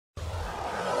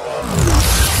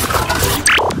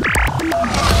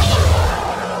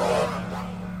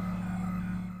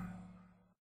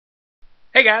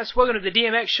Hey guys, welcome to the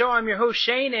DMX show. I'm your host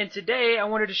Shane, and today I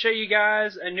wanted to show you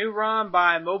guys a new ROM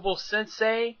by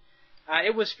MobileSensei.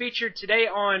 It was featured today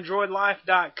on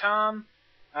DroidLife.com,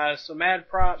 so mad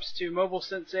props to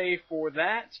MobileSensei for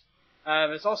that.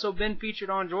 It's also been featured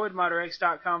on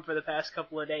DroidX.com for the past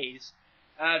couple of days.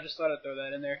 Just thought I'd throw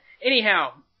that in there.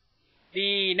 Anyhow,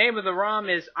 the name of the ROM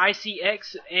is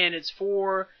ICX, and it's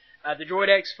for the Droid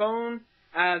X phone.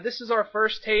 This is our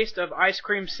first taste of ice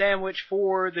cream sandwich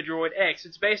for the Droid X.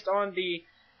 It's based on the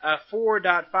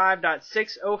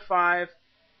 4.5.605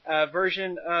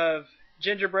 version of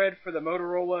Gingerbread for the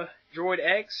Motorola Droid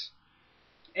X.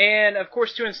 And of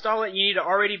course, to install it, you need to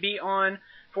already be on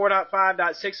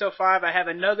 4.5.605. I have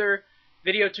another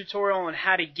video tutorial on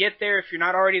how to get there if you're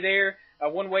not already there.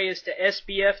 One way is to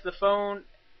SBF the phone,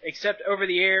 accept over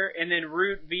the air, and then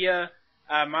root via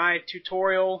my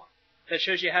tutorial that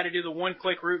shows you how to do the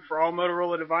one-click root for all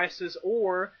Motorola devices.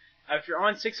 Or if you're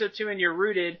on 602 and you're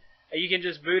rooted, you can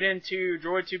just boot into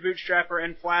Droid 2 Bootstrapper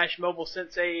and flash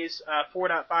MobileSensei's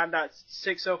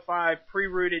 4.5.605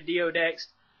 pre-rooted DroidX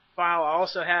file. I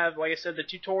also have, like I said, the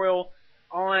tutorial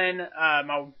on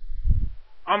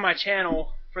my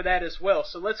channel for that as well.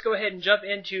 So let's go ahead and jump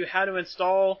into how to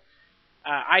install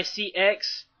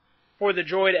ICX for the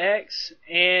Droid X,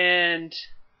 and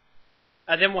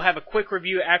then we'll have a quick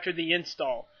review after the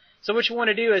install. So what you want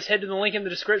to do is head to the link in the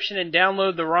description and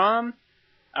download the ROM.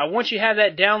 Once you have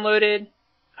that downloaded,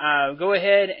 go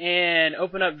ahead and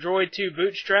open up Droid 2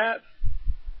 Bootstrap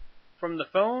from the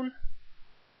phone,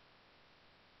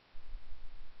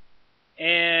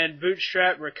 and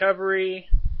Bootstrap Recovery.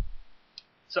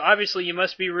 So obviously you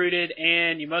must be rooted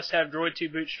and you must have Droid 2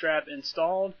 Bootstrap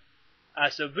installed.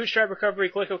 So Bootstrap Recovery,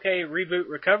 click OK, Reboot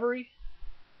Recovery.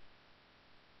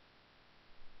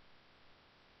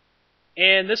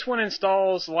 And this one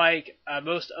installs like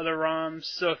most other ROMs,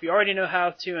 so if you already know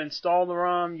how to install the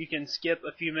ROM, you can skip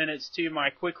a few minutes to my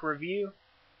quick review.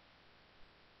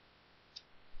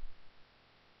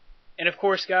 And of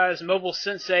course, guys,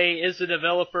 MobileSensei is the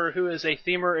developer who is a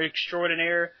themer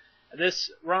extraordinaire.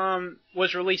 This ROM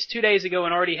was released 2 days ago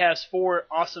and already has 4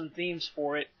 awesome themes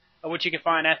for it, which you can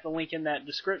find at the link in that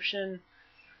description.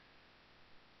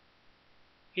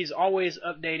 He's always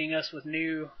updating us with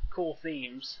new cool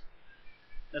themes.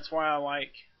 That's why I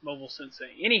like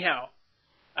MobileSensei. Anyhow,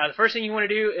 the first thing you want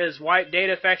to do is wipe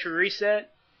data factory reset.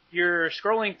 You're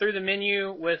scrolling through the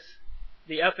menu with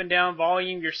the up and down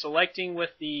volume. You're selecting with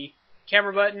the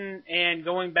camera button and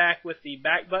going back with the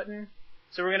back button.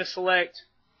 So we're going to select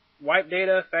wipe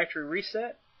data factory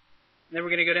reset. And then we're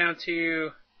going to go down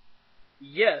to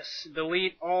yes,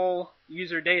 delete all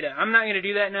user data. I'm not going to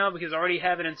do that now because I already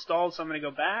have it installed, so I'm going to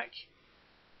go back.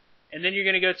 And then you're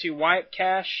going to go to wipe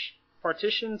cache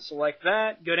partition, select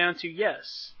that, go down to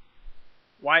yes,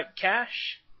 wipe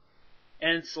cache,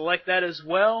 and select that as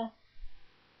well.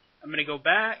 I'm going to go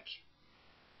back,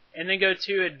 and then go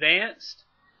to advanced,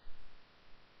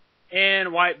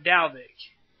 and wipe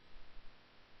Dalvik,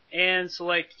 and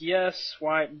select yes,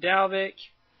 wipe Dalvik,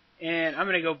 and I'm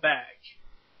going to go back.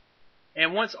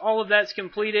 And once all of that's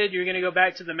completed, you're going to go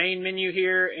back to the main menu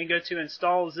here and go to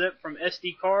install zip from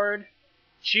SD card,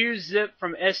 choose zip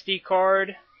from SD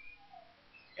card,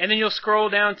 and then you'll scroll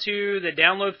down to the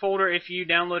download folder if you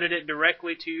downloaded it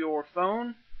directly to your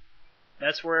phone.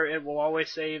 That's where it will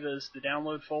always save, as the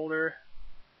download folder.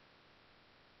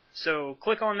 So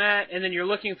click on that, and then you're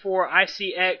looking for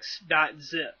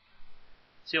ICX.zip.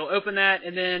 So you'll open that,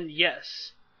 and then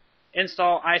yes,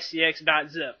 install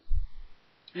ICX.zip.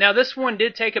 Now this one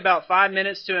did take about 5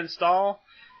 minutes to install.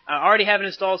 I already have it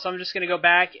installed, so I'm just going to go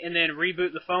back and then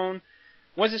reboot the phone.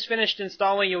 Once it's finished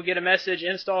installing, you'll get a message,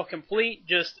 install complete.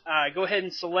 Just go ahead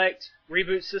and select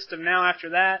reboot system now after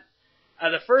that.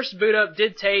 The first boot up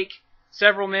did take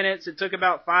several minutes. It took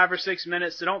about 5 or 6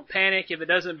 minutes, so don't panic if it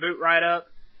doesn't boot right up.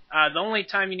 The only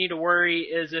time you need to worry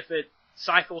is if it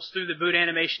cycles through the boot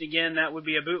animation again. That would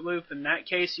be a boot loop. In that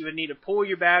case, you would need to pull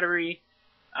your battery,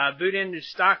 boot into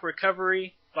stock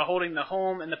recovery by holding the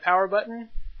home and the power button,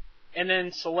 and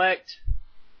then select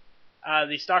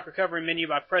the stock recovery menu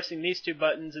by pressing these 2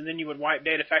 buttons, and then you would wipe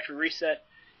data factory reset.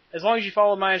 As long as you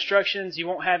follow my instructions, you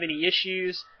won't have any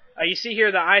issues. You see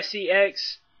here the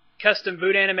ICX custom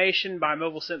boot animation by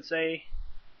MobileSensei.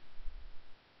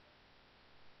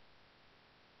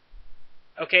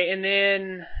 Okay, and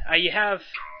then you have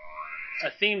a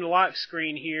themed lock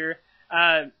screen here.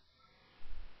 To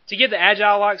get the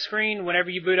agile lock screen,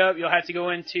 whenever you boot up, you'll have to go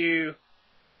into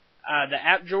the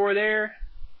app drawer there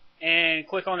and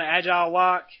click on the agile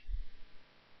lock,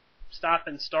 stop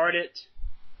and start it,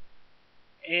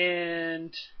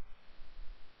 and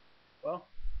well,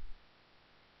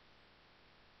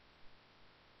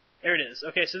 There it is.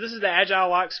 Okay, so this is the agile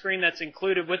lock screen that's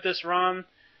included with this ROM.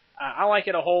 I like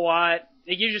it a whole lot.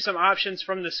 It gives you some options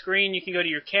from the screen. You can go to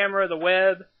your camera, the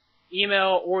web,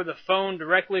 email, or the phone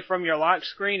directly from your lock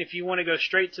screen. If you want to go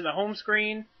straight to the home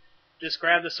screen, just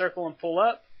grab the circle and pull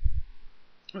up.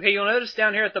 Okay, you'll notice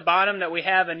down here at the bottom that we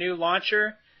have a new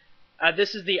launcher.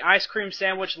 This is the ice cream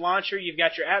sandwich launcher. You've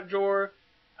got your app drawer,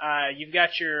 you've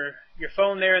got your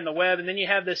phone there in the web, and then you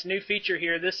have this new feature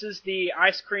here. This is the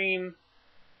ice cream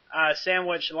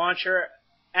sandwich launcher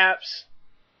apps.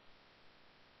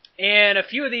 And a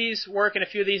few of these work and a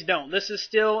few of these don't. This is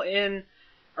still in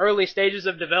early stages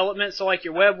of development, so like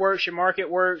your web works, your market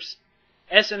works,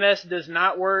 SMS does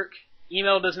not work,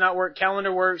 email does not work,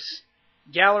 calendar works,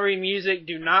 gallery, music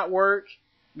do not work,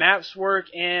 maps work,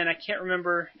 and I can't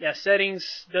remember,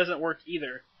 settings doesn't work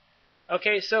either.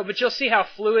 Okay, so, but you'll see how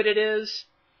fluid it is,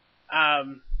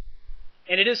 and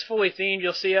it is fully themed.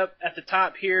 You'll see up at the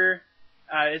top here,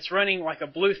 it's running like a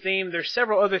blue theme. There's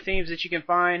several other themes that you can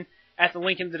find at the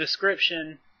link in the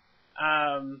description.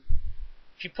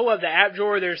 If you pull up the app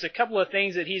drawer, there's a couple of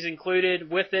things that he's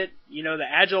included with it. You know, the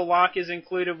agile lock is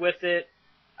included with it.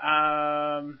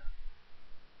 And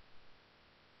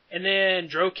then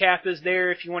DroidCap is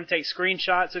there if you want to take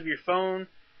screenshots of your phone.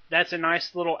 That's a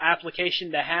nice little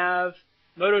application to have.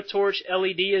 Moto torch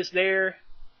LED is there,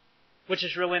 which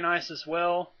is really nice as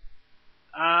well.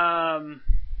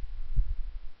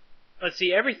 Let's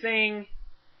see, everything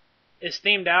is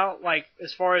themed out, like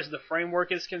as far as the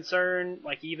framework is concerned,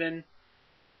 like even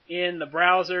in the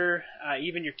browser,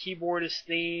 even your keyboard is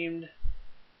themed.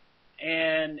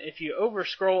 And if you over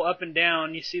scroll up and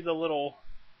down, you see the little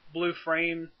blue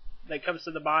frame that comes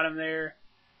to the bottom there,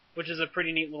 which is a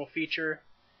pretty neat little feature.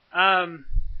 Other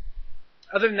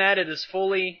than that, it is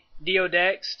fully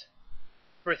DroidX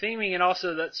for theming, and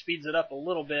also that speeds it up a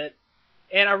little bit.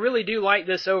 And I really do like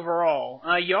this overall.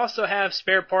 You also have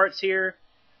spare parts here,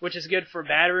 which is good for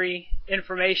battery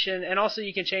information, and also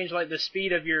you can change like the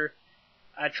speed of your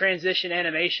transition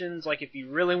animations, like if you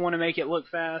really want to make it look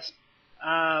fast.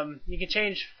 You can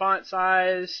change font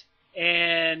size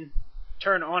and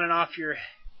turn on and off your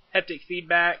haptic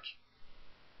feedback.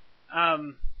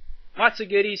 Lots of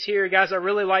goodies here, guys. I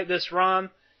really like this ROM.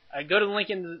 Go to the link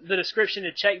in the description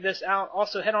to check this out.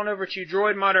 Also, head on over to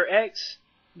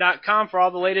DroidX.com for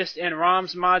all the latest in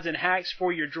ROMs, mods, and hacks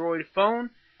for your Droid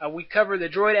phone. We cover the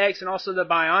Droid X and also the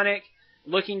Bionic.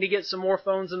 Looking to get some more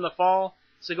phones in the fall,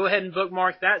 so go ahead and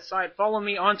bookmark that site. Follow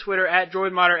me on Twitter at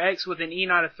DroidX with an E,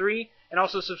 not a 3, and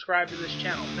also subscribe to this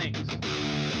channel. Thanks.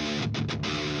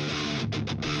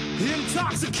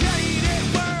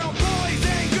 Intoxicated.